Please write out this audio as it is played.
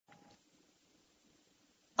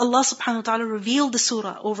Allah subhanahu wa ta'ala revealed the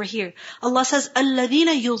surah over here. Allah says, الَّذِينَ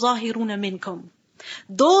يُظَاهِرُونَ مِنْكُمْ.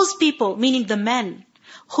 Those people, meaning the men,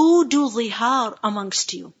 who do zihar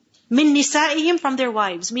amongst you. Min nisa'ihim, from their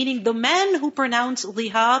wives. Meaning the men who pronounce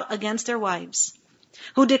zihar against their wives.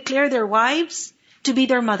 Who declare their wives to be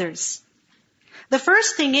their mothers. The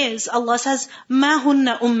first thing is, Allah says, مَا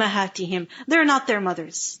هُنَّ أُمَّهَاتِهِمْ. They're not their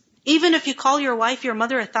mothers. Even if you call your wife your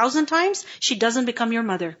mother 1,000 times, she doesn't become your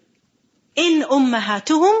mother. In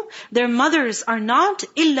ummahatuhum, their mothers are not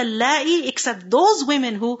illa allai, except those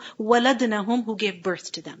women who waladnahum, who gave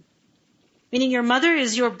birth to them. Meaning your mother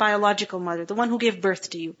is your biological mother, the one who gave birth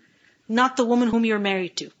to you, not the woman whom you're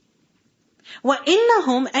married to. Wa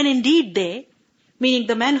innahum, and indeed they, meaning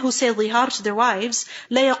the men who say zihar to their wives,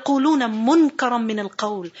 la yaquluna munkaram min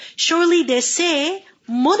al-qawl. Surely they say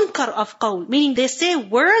munkar of qawl, meaning they say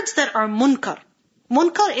words that are munkar.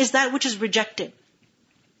 Munkar is that which is rejected.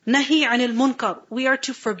 Nahi anil munkar. We are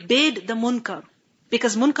to forbid the munkar.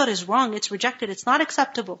 Because munkar is wrong, it's rejected, it's not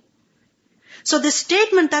acceptable. So the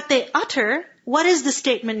statement that they utter, what is the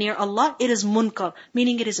statement near Allah? It is munkar,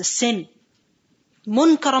 meaning it is a sin.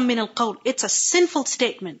 Munkaram min al-qawl. It's a sinful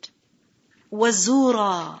statement.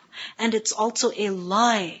 Wazura. And it's also a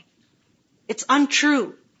lie. It's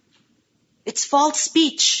untrue. It's false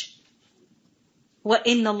speech.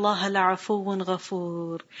 وَإِنَّ اللَّهَ لَعَفُوٌّ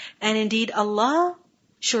غَفُورٌ. And indeed Allah,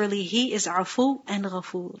 surely He is afu and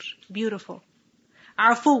ghafur. Beautiful.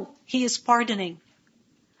 Afu, He is pardoning.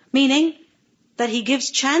 Meaning that He gives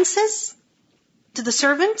chances to the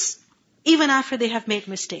servants even after they have made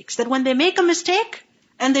mistakes. That when they make a mistake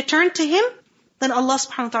and they turn to Him, then Allah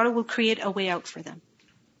subhanahu wa ta'ala will create a way out for them.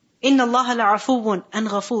 Inna Allah la'afuwun and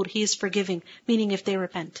ghafur. He is forgiving, meaning if they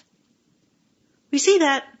repent. We see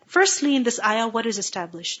that, firstly in this ayah, what is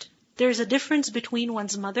established? There is a difference between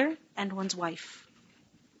one's mother and one's wife.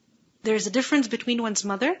 There is a difference between one's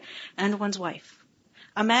mother and one's wife.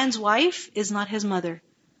 A man's wife is not his mother.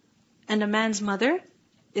 And a man's mother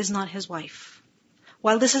is not his wife.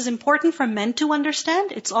 While this is important for men to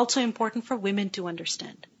understand, it's also important for women to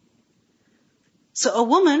understand. So a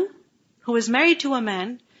woman who is married to a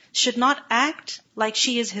man should not act like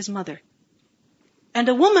she is his mother. And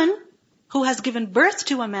a woman who has given birth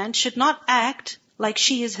to a man should not act like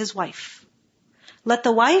she is his wife. Let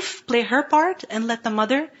the wife play her part and let the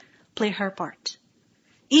mother play her part.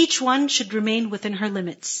 Each one should remain within her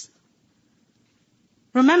limits.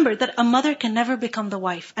 Remember that a mother can never become the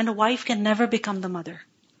wife and a wife can never become the mother.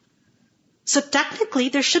 So technically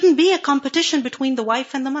there shouldn't be a competition between the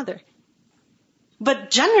wife and the mother.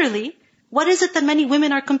 But generally, what is it that many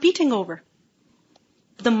women are competing over?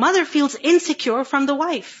 The mother feels insecure from the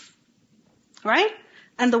wife. Right?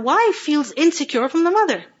 And the wife feels insecure from the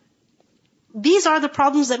mother. These are the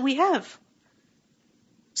problems that we have.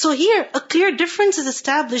 So here, a clear difference is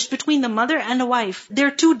established between the mother and the wife.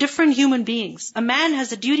 They're two different human beings. A man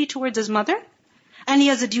has a duty towards his mother, and he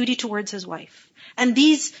has a duty towards his wife. And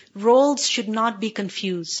these roles should not be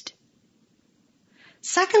confused.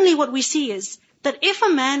 Secondly, what we see is that if a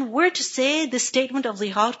man were to say the statement of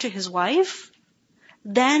zihar to his wife,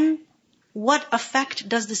 then what effect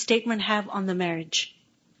does the statement have on the marriage?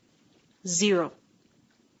 Zero.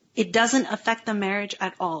 It doesn't affect the marriage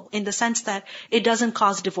at all, in the sense that it doesn't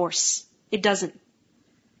cause divorce. It doesn't.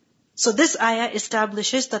 So this ayah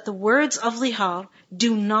establishes that the words of zihar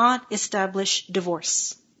do not establish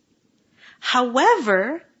divorce.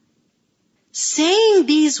 However, saying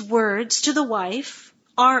these words to the wife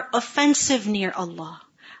are offensive near Allah.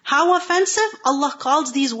 How offensive? Allah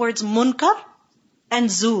calls these words munkar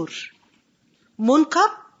and zur. Munkar,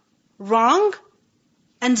 wrong,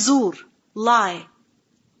 and zur, lie.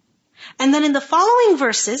 And then in the following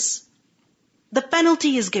verses, the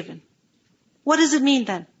penalty is given. What does it mean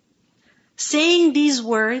then? Saying these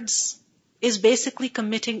words is basically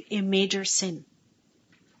committing a major sin.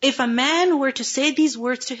 If a man were to say these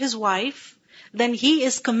words to his wife, then he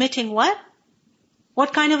is committing what?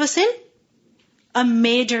 What kind of a sin? A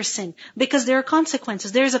major sin. Because there are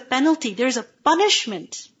consequences. There is a penalty. There is a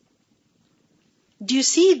punishment. Do you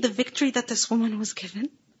see the victory that this woman was given?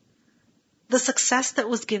 The success that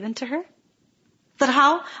was given to her? That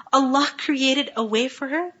how Allah created a way for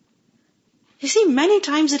her? You see, many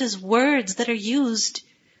times it is words that are used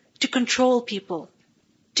to control people,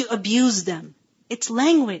 to abuse them. It's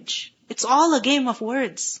language. It's all a game of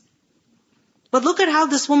words. But look at how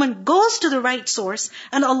this woman goes to the right source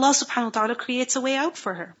and Allah subhanahu wa ta'ala creates a way out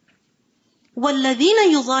for her.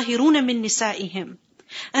 وَالَّذِينَ يُظَاهِرُونَ مِن نِسَائِهِمْ.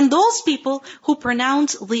 And those people who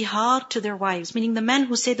pronounce zihar to their wives, meaning the men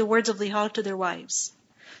who say the words of zihar to their wives.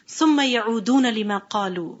 ثُمَّ يَعُودُونَ لِمَا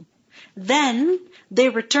قَالُوا. Then they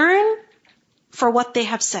return for what they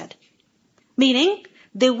have said. Meaning,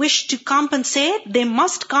 they wish to compensate, they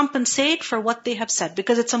must compensate for what they have said.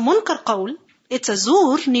 Because it's a munkar qawl, it's a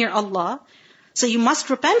zur near Allah, so you must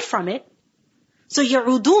repent from it. So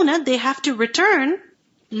ya'uduna, they have to return,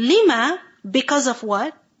 lima, because of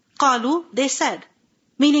what? Qalu, they said.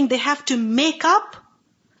 Meaning they have to make up,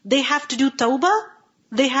 they have to do tawbah,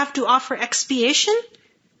 they have to offer expiation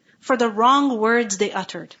for the wrong words they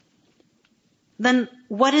uttered. Then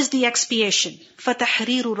what is the expiation?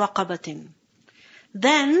 فَتَحْرِيرُ رَقَبَةٍ.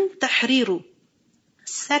 Then tahriru,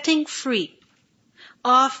 setting free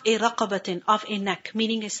of a raqabatin, of a neck,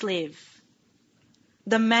 meaning a slave.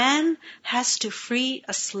 The man has to free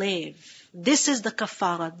a slave. This is the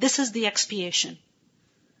kafara, this is the expiation.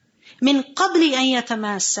 Min qabli an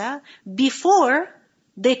yatamassa, before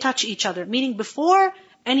they touch each other, meaning before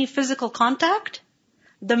any physical contact,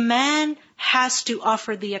 the man has to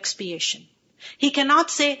offer the expiation. He cannot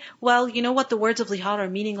say, well, you know what, the words of lihar are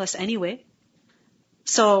meaningless anyway,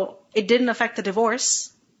 so it didn't affect the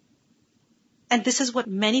divorce. And this is what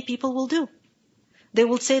many people will do. They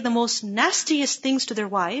will say the most nastiest things to their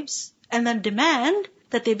wives and then demand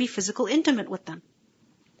that they be physical intimate with them.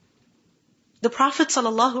 The Prophet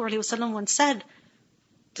ﷺ once said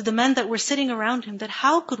to the men that were sitting around him that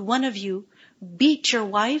how could one of you beat your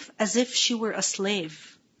wife as if she were a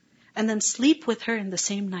slave and then sleep with her in the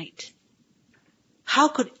same night? How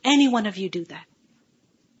could any one of you do that?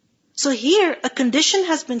 So here a condition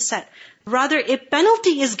has been set. Rather a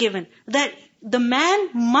penalty is given that the man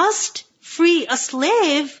must free a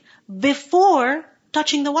slave before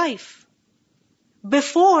touching the wife,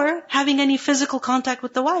 before having any physical contact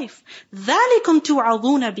with the wife. ذَلِكُمْ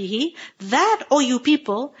تُوعَظُونَ بِهِ. That, O you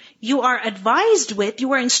people, you are advised with,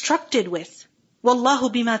 you are instructed with.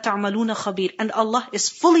 وَاللَّهُ بِمَا تَعْمَلُونَ خَبِيرٌ. And Allah is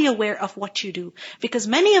fully aware of what you do. Because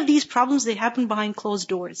many of these problems, they happen behind closed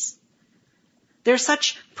doors. There are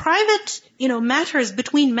such private, matters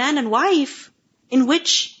between man and wife in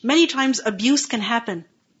which many times abuse can happen.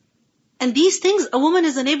 And these things a woman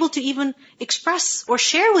is unable to even express or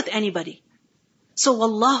share with anybody. So,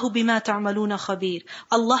 وَاللَّهُ بِمَا تَعْمَلُونَ خَبِيرٌ.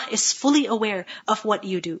 Allah is fully aware of what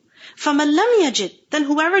you do. فَمَنْ لَمْ يَجِدْ. Then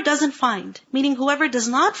whoever doesn't find, meaning whoever does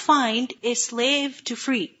not find a slave to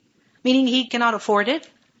free, meaning he cannot afford it,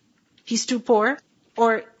 he's too poor,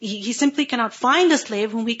 or he simply cannot find a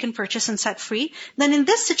slave whom he can purchase and set free, then in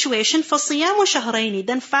this situation, فَصِيَامُ شَهْرَيْنِ.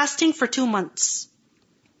 Then fasting for 2 months.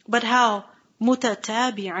 But how?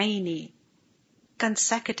 مُتَتَابِعَيْنِ.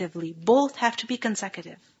 Consecutively. Both have to be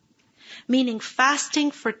consecutive. Meaning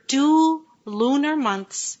fasting for 2 lunar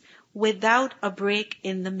months without a break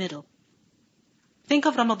in the middle. Think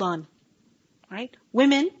of Ramadan, right?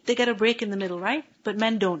 Women, they get a break in the middle, right? But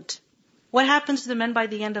men don't. What happens to the men by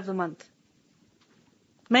the end of the month?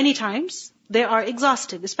 Many times, they are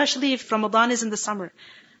exhausted, especially if Ramadan is in the summer.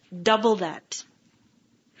 Double that.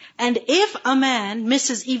 And if a man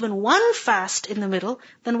misses even one fast in the middle,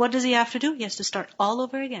 then what does he have to do? He has to start all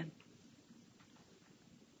over again.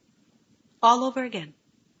 All over again.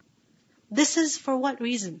 This is for what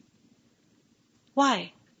reason?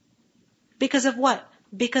 Why? Because of what?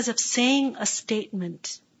 Because of saying a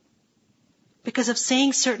statement. Because of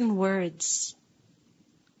saying certain words.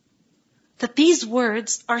 That these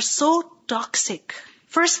words are so toxic.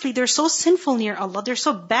 Firstly, they're so sinful near Allah, they're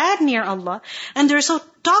so bad near Allah, and they're so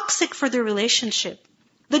toxic for the relationship,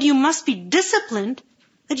 that you must be disciplined,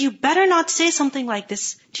 that you better not say something like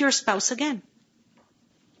this to your spouse again.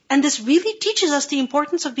 And this really teaches us the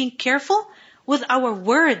importance of being careful with our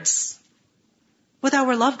words, with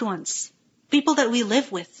our loved ones, people that we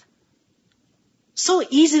live with. So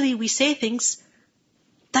easily we say things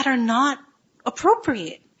that are not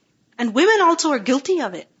appropriate. And women also are guilty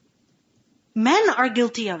of it. Men are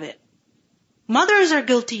guilty of it. Mothers are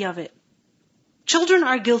guilty of it. Children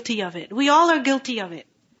are guilty of it. We all are guilty of it.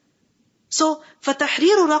 So,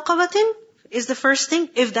 فَتَحْرِيرُ رَقَبَةٍ is the first thing.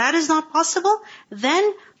 If that is not possible,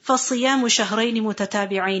 then فَصِيَامُ شَهْرَيْنِ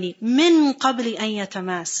مُتَتَابِعَيْنِ مِنْ قَبْلِ أَنْ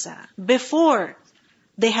يَتَمَاسَّا. Before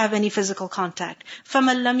they have any physical contact.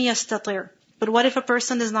 فَمَنْ لَمْ يَسْتَطِعْ. But what if a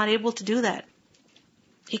person is not able to do that?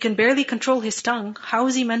 He can barely control his tongue. How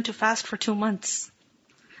is he meant to fast for 2 months?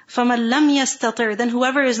 فَمَنْ لَمْ يَسْتَطِعْ. Then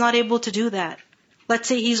whoever is not able to do that, let's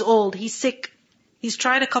say he's old, he's sick, he's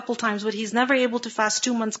tried a couple times, but he's never able to fast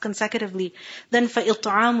 2 months consecutively, then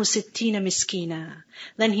فَإِطْعَامُ سِتِّينَ مِسْكِينًا.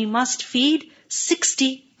 Then he must feed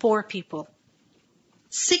 60 poor people.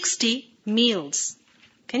 60 meals.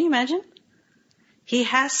 Can you imagine? He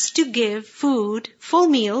has to give food, full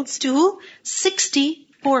meals to 60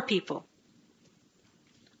 poor people.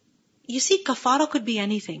 You see, kafara could be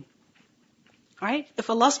anything. Right? If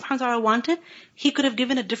Allah subhanahu wa ta'ala wanted, He could have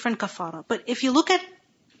given a different kafara. But if you look at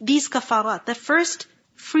these kafarat, the first,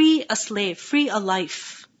 free a slave, free a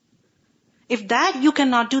life. If that you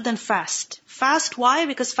cannot do, then fast. Fast, why?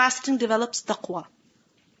 Because fasting develops taqwa.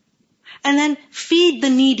 And then feed the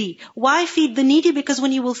needy. Why feed the needy? Because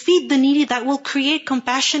when you will feed the needy, that will create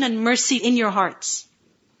compassion and mercy in your hearts.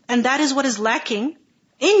 And that is what is lacking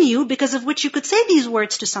in you, because of which you could say these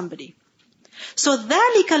words to somebody. So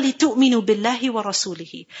ذَلِكَ لِتُؤْمِنُوا بِاللَّهِ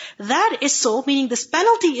وَرَسُولِهِ. That is so, meaning this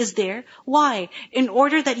penalty is there. Why? In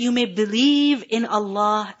order that you may believe in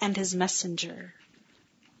Allah and His Messenger.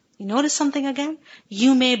 You notice something again?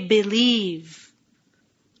 You may believe.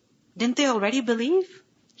 Didn't they already believe?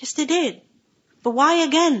 Yes, they did. But why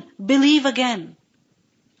again? Believe again.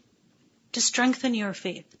 To strengthen your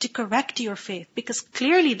faith, to correct your faith. Because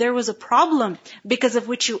clearly there was a problem because of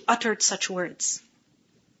which you uttered such words.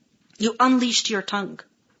 You unleashed your tongue.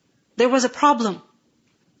 There was a problem.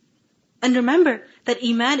 And remember that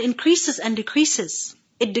Iman increases and decreases.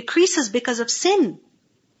 It decreases because of sin.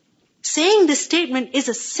 Saying this statement is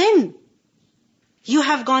a sin. You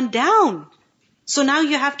have gone down. So now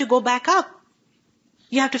you have to go back up.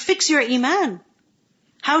 You have to fix your Iman.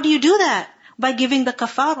 How do you do that? By giving the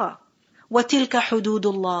kafara. وَتِلْكَ حُدُودُ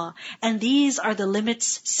اللَّهِ. And these are the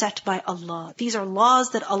limits set by Allah. These are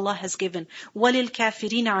laws that Allah has given.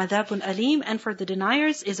 وَلِلْكَافِرِينَ عَذَابٌ أَلِيمٌ. And for the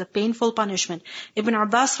deniers is a painful punishment. Ibn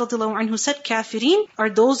Abbas radiallahu anhu said, Kafirin are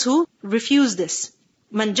those who refuse this.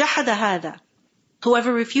 مَنْ جَحَدَ هَذَا.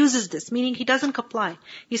 Whoever refuses this, meaning he doesn't comply.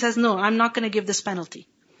 He says, no, I'm not going to give this penalty.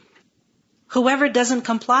 Whoever doesn't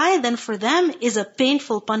comply, then for them is a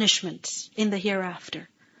painful punishment in the hereafter.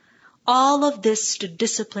 All of this to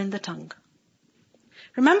discipline the tongue.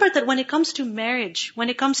 Remember that when it comes to marriage, when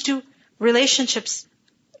it comes to relationships,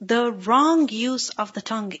 the wrong use of the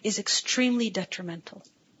tongue is extremely detrimental.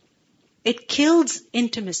 It kills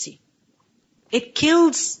intimacy. It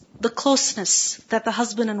kills the closeness that the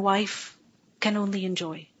husband and wife can only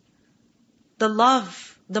enjoy. The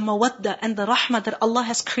love, the mawadda and the rahmah that Allah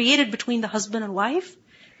has created between the husband and wife,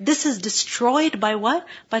 this is destroyed by what?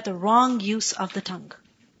 By the wrong use of the tongue.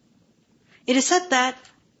 It is said that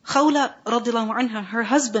Khawla radiallahu anha, her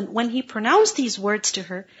husband, when he pronounced these words to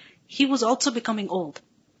her, he was also becoming old.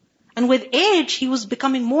 And with age, he was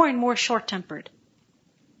becoming more and more short-tempered.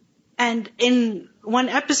 And in one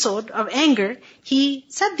episode of anger, he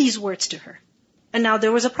said these words to her. And now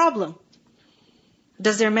there was a problem.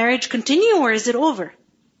 Does their marriage continue or is it over?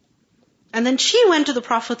 And then she went to the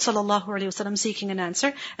Prophet ﷺ seeking an answer,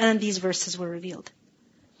 and then these verses were revealed.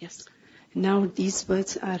 Yes. Now these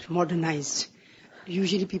words are modernized.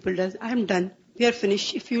 Usually people do, I'm done. We are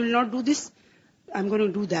finished. If you will not do this, I'm going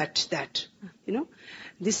to do that. You know,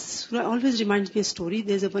 this always reminds me of a story.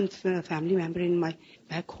 There's one family member in my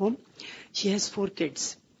back home. She has 4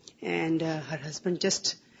 kids. And her husband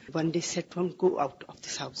just one day said to him, go out of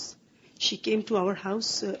this house. She came to our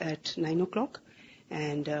house at 9 o'clock.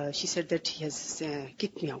 And she said that he has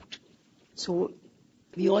kicked me out. So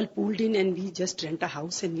we all pulled in and we just rent a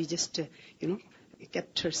house and we just,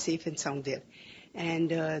 kept her safe and sound there.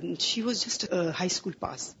 And she was just a high school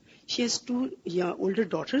pass. She has 2 older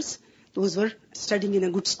daughters. Those were studying in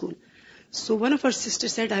a good school. So one of her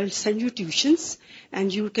sisters said, I will send you tuitions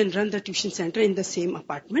and you can run the tuition center in the same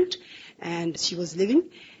apartment. And she was living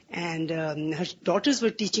and her daughters were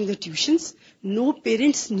teaching the tuitions. No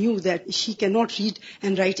parents knew that she cannot read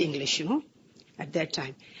and write English, at that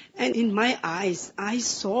time. And in my eyes, I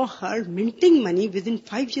saw her minting money within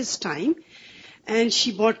 5 years' time. And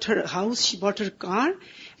she bought her house, she bought her car,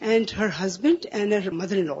 and her husband and her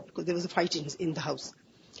mother-in-law, because there was a fight in the house.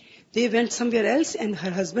 They went somewhere else and her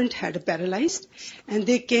husband had a paralyzed. And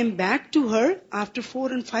they came back to her after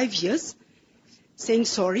 4 and 5 years, saying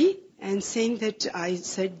sorry and saying that I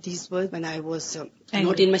said these words when I was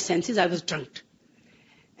not in my senses, I was drunk.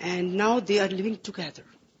 And now they are living together.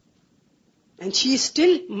 And she is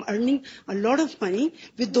still earning a lot of money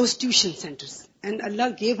with those tuition centers. And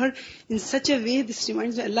Allah gave her in such a way, this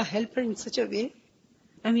reminds me, Allah helped her in such a way.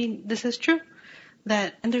 I mean, this is true.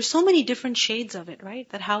 And there's so many different shades of it, right?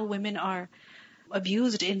 That how women are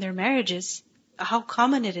abused in their marriages, how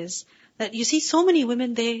common it is. That you see so many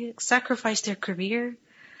women, they sacrifice their career.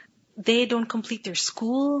 They don't complete their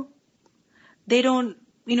school. They don't,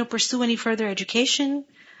 pursue any further education.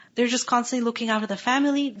 They're just constantly looking out for the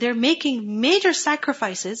family. They're making major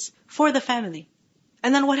sacrifices for the family.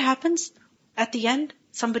 And then what happens? At the end,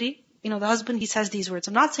 somebody, the husband, he says these words.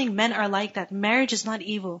 I'm not saying men are like that. Marriage is not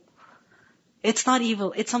evil. It's not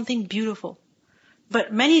evil. It's something beautiful.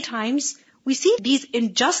 But many times, we see these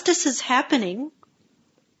injustices happening.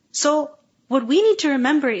 So, What we need to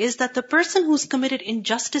remember is that the person who's committed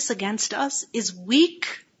injustice against us is weak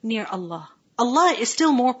near Allah. Allah is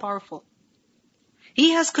still more powerful. He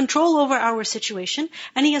has control over our situation,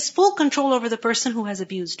 and He has full control over the person who has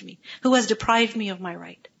abused me, who has deprived me of my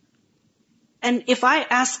right. And if I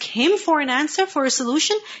ask Him for an answer, for a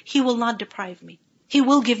solution, He will not deprive me. He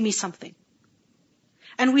will give me something.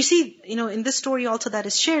 And we see, in this story also that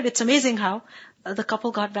is shared, it's amazing how the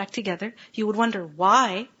couple got back together. You would wonder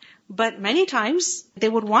why, but many times they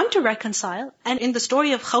would want to reconcile. And in the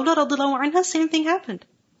story of Khawla radiallahu anha, same thing happened.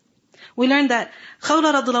 We learned that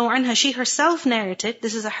Khawla radiallahu anha, she herself narrated,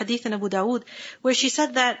 this is a hadith in Abu Dawood, where she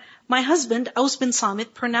said that my husband, Aus bin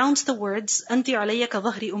Samit, pronounced the words, Anti alayya ka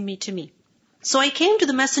dhahri ummi, to me. So I came to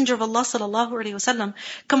the Messenger of Allah sallallahu alaihi wasallam,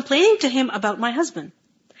 complaining to him about my husband.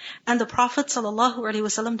 And the Prophet sallallahu alaihi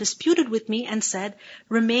wasallam disputed with me and said,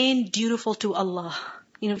 remain dutiful to Allah.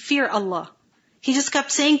 Fear Allah. He just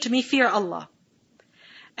kept saying to me, fear Allah.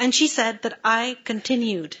 And she said that I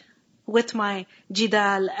continued with my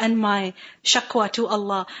jidal and my shakwa to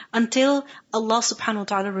Allah until Allah subhanahu wa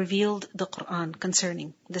ta'ala revealed the Quran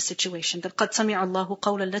concerning the situation. That قَدْ سَمِعَ اللَّهُ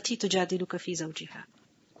قَوْلَ الَّتِي تُجَادِلُكَ فِي زَوْجِهَا.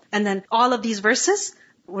 And then all of these verses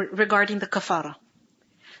were regarding the kafara.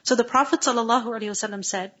 So the Prophet ﷺ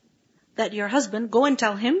said that your husband, go and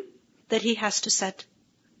tell him that he has to set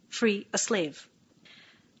free a slave.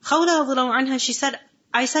 Khawla radiallahu anha, she said,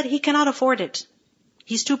 I said he cannot afford it.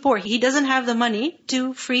 He's too poor. He doesn't have the money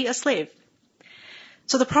to free a slave.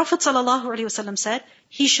 So the Prophet ﷺ said,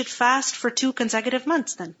 he should fast for 2 consecutive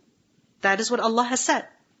months then. That is what Allah has said.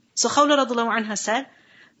 So Khawla radiallahu anha said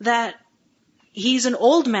that he's an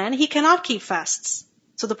old man, he cannot keep fasts.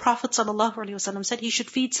 So the Prophet ﷺ said he should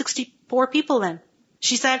feed 60 poor people then.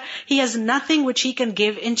 She said he has nothing which he can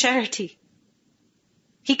give in charity.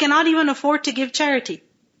 He cannot even afford to give charity.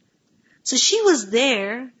 So she was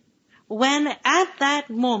there when at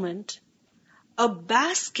that moment a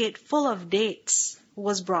basket full of dates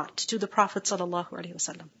was brought to the Prophet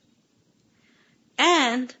ﷺ.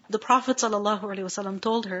 And the Prophet ﷺ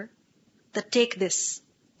told her that take this.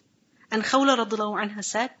 And Khawla radiallahu anha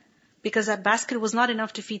said, because that basket was not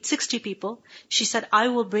enough to feed 60 people, she said, I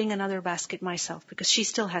will bring another basket myself, because she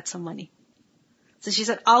still had some money. So she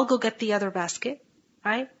said, I'll go get the other basket,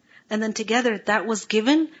 right? And then together that was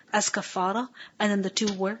given as kafara, and then the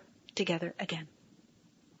 2 were together again.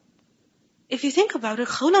 If you think about it,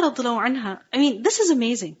 Khawla radiallahu anha, this is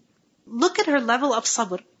amazing. Look at her level of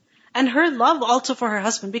sabr. And her love also for her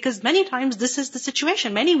husband, because many times this is the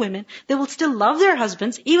situation. Many women, they will still love their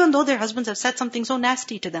husbands, even though their husbands have said something so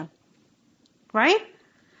nasty to them. Right?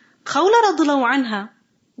 Khawla radiallahu anha,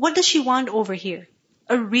 what does she want over here?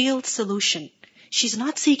 A real solution. She's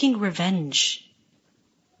not seeking revenge.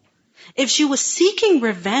 If she was seeking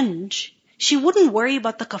revenge, she wouldn't worry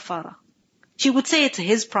about the kafara. She would say it's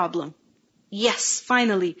his problem. Yes,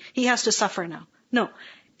 finally, he has to suffer now. No.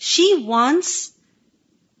 She wants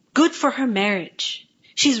good for her marriage.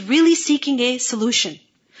 She's really seeking a solution.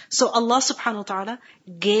 So Allah subhanahu wa ta'ala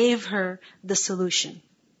gave her the solution.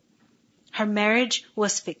 Her marriage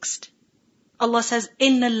was fixed. Allah says,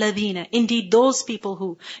 إِنَّ الَّذِينَ, indeed those people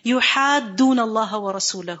who يُحَادُّونَ اللَّهَ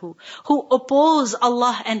وَرَسُولَهُ, who oppose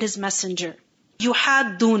Allah and His Messenger.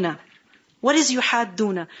 يُحَادُّونَ. What is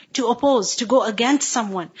yuhadduna? To oppose, to go against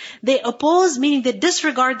someone. They oppose, meaning they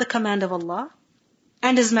disregard the command of Allah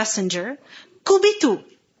and His Messenger. Kubitu.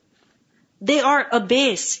 They are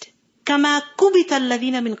abased. كَمَا كُبِتَ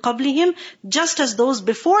الَّذِينَ مِنْ قَبْلِهِمْ, just as those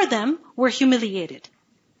before them were humiliated.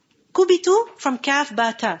 Kubitu from kaf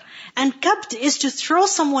bata. And kabt is to throw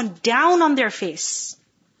someone down on their face.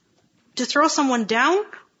 To throw someone down,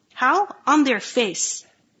 how? On their face.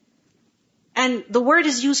 And the word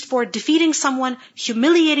is used for defeating someone,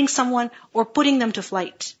 humiliating someone, or putting them to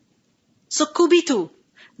flight. So kubitu,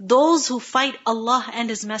 those who fight Allah and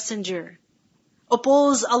His Messenger,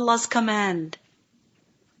 oppose Allah's command,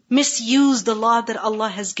 misuse the law that Allah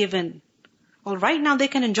has given. Well, right now they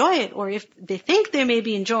can enjoy it, or if they think they may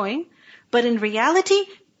be enjoying, but in reality,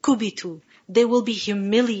 kubitu, they will be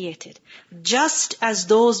humiliated, just as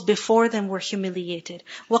those before them were humiliated.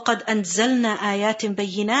 وَقَدْ أَنزَلْنَا آيَاتٍ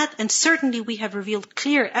بَيِّنَاتٍ, and certainly we have revealed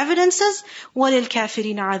clear evidences.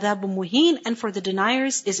 وَلِلْكَافِرِينَ عَذَابٌ مُهِينٌ, and for the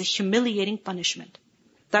deniers is a humiliating punishment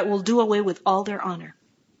that will do away with all their honor.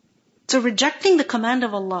 So rejecting the command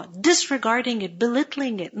of Allah, disregarding it,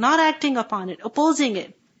 belittling it, not acting upon it, opposing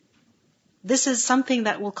it, this is something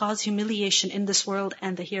that will cause humiliation in this world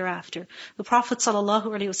and the hereafter. The Prophet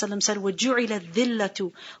ﷺ said, وَجُعِلَ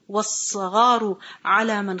الذِّلَّةُ وَالصَّغَارُ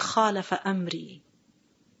عَلَى مَنْ خَالَفَ أَمْرِي.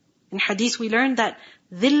 In hadith we learned that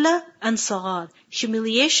dhillah and saghar,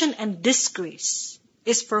 humiliation and disgrace,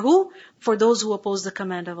 is for who? For those who oppose the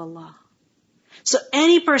command of Allah. So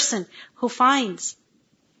any person who finds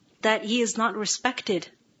that he is not respected,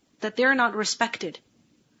 that they're not respected,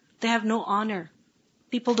 they have no honor,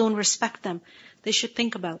 people don't respect them, they should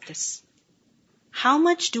think about this. How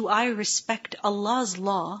much do I respect Allah's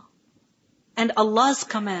law and Allah's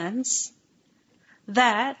commands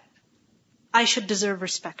that I should deserve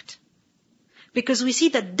respect? Because we see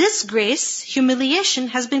that disgrace, humiliation,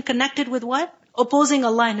 has been connected with what? Opposing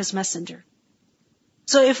Allah and His Messenger.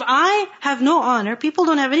 So if I have no honor, people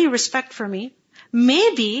don't have any respect for me,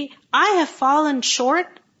 maybe I have fallen short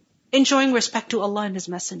in showing respect to Allah and His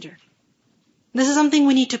Messenger. This is something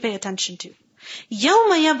we need to pay attention to.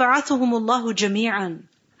 يَوْمَ يَبْعَثُهُمُ اللَّهُ جَمِيعًا.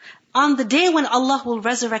 On the day when Allah will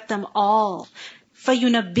resurrect them all,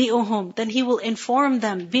 فَيُنَبِّئُهُمْ. Then He will inform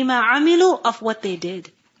them, بِمَا عَمِلُوا, of what they did.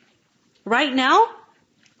 Right now,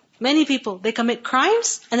 many people, they commit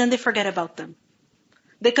crimes and then they forget about them.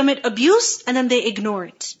 They commit abuse and then they ignore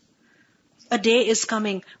it. A day is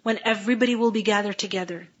coming when everybody will be gathered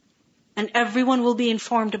together and everyone will be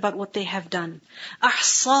informed about what they have done.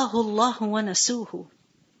 أَحْصَاهُ اللَّهُ وَنَسُوهُ.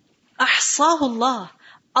 أَحْصَاهُ اللَّهُ.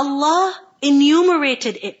 Allah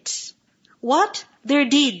enumerated it. What? Their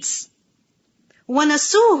deeds.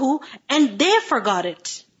 وَنَسُوهُ. And they forgot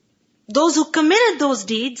it. Those who committed those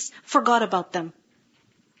deeds forgot about them.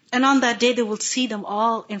 And on that day they will see them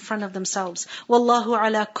all in front of themselves. وَاللَّهُ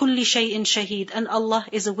عَلَى كُلِّ شَيْءٍ شَهِيدٌ. And Allah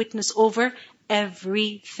is a witness over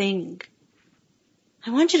everything. I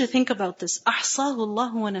want you to think about this. أَحْصَاهُ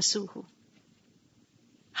اللَّهُ وَنَسُوهُ.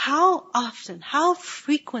 How often, how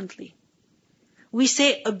frequently we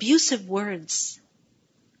say abusive words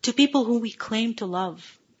to people who we claim to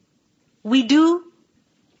love. We do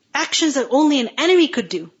actions that only an enemy could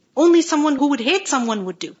do. Only someone who would hate someone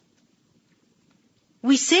would do.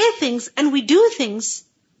 We say things and we do things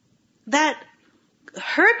that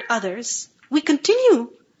hurt others. We continue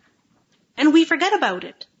and we forget about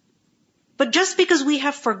it. But just because we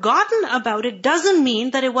have forgotten about it doesn't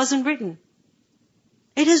mean that it wasn't written.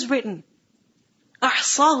 It is written.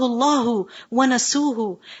 أَحْصَاهُ اللَّهُ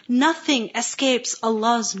وَنَسُوهُ. Nothing escapes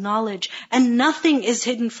Allah's knowledge and nothing is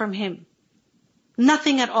hidden from Him.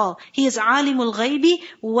 Nothing at all. He is عَالِمُ الْغَيْبِ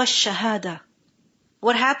وَالشَّهَادَةِ.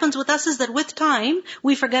 What happens with us is that with time,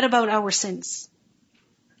 we forget about our sins.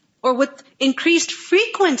 Or with increased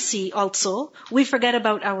frequency also, we forget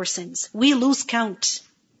about our sins. We lose count.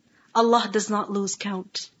 Allah does not lose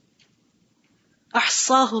count.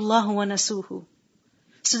 أَحْصَاهُ اللَّهُ وَنَسُوهُ.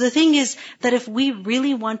 So the thing is that if we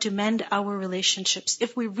really want to mend our relationships,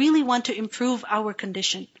 if we really want to improve our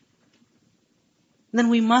condition, then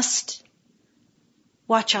we must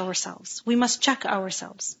watch ourselves. We must check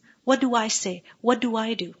ourselves. What do I say? What do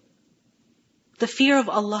I do? The fear of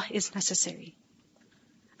Allah is necessary.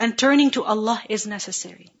 And turning to Allah is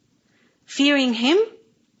necessary. Fearing Him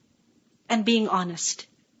and being honest.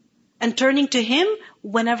 And turning to Him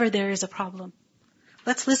whenever there is a problem.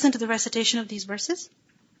 Let's listen to the recitation of these verses.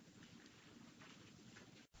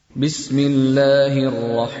 بسم الله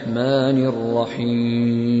الرحمن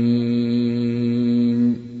الرحيم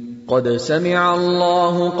قد سمع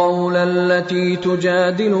الله قول التي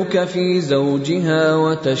تجادلك في زوجها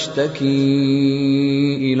وتشتكي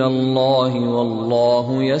إلى الله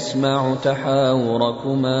والله يسمع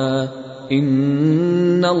تحاوركما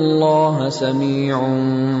إن الله سميع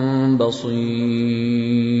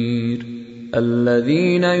بصير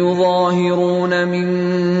الذين يظاهرون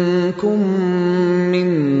منكم من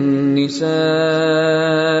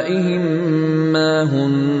نسائهم ما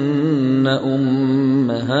هن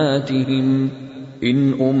أمهاتهم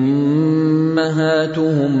إن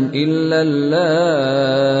أمهاتهم إلا اللائي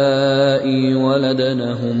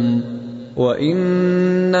ولدنهم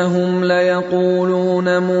وإنهم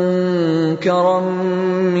ليقولون منكرا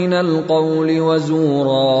من القول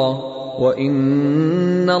وزورا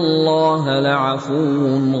وَإِنَّ اللَّهَ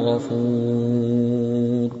لَعَفُوٌّ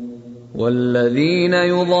غَفُورٌ وَالَّذِينَ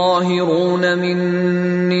يُظَاهِرُونَ مِن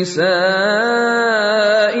نِّسَائِهِمْ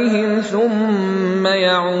ثُمَّ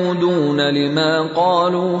يَعُودُونَ لِمَا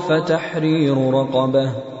قَالُوا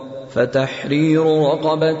فَتَحْرِيرُ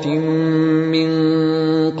رَقَبَةٍ مِّن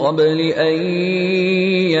قَبْلِ أَن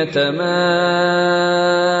يَتَمَاسَّا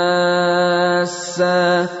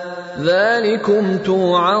ذَلِكُمْ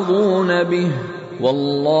تُوعَظُونَ بِهِ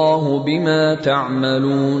وَاللَّهُ بِمَا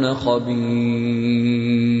تَعْمَلُونَ خَبِيرٌ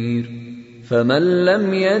فَمَن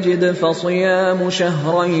لَّمْ يَجِدْ فَصِيَامُ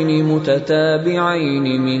شَهْرَيْنِ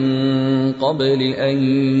مُتَتَابِعَيْنِ مِن قَبْلِ أَن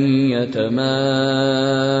يَتَمَاسَّا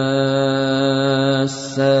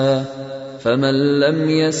فمن لم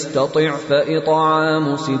يستطع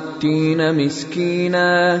فإطعام 60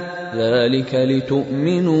 مسكينا ذلك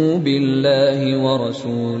لتؤمنوا بالله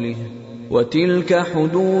ورسوله وتلك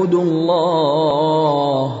حدود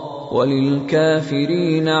الله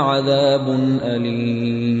وللكافرين عذاب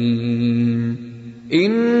أليم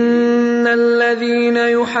إن الذين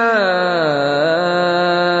يحادون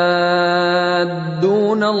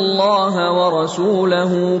الله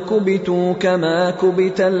ورسوله كبتوا كما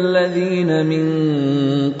كبت الذين من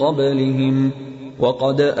قبلهم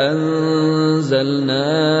وقد أنزلنا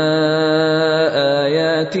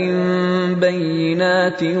آيات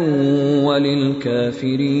بينات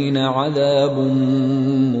وللكافرين عذاب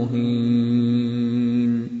مهين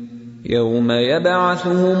يوم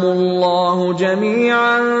يبعثهم الله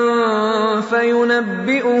جميعا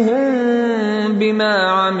فينبئهم بما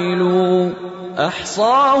عملوا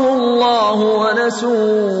أحصاه الله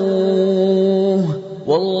ونسوه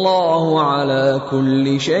والله على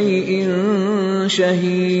كل شيء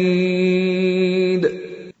شهيد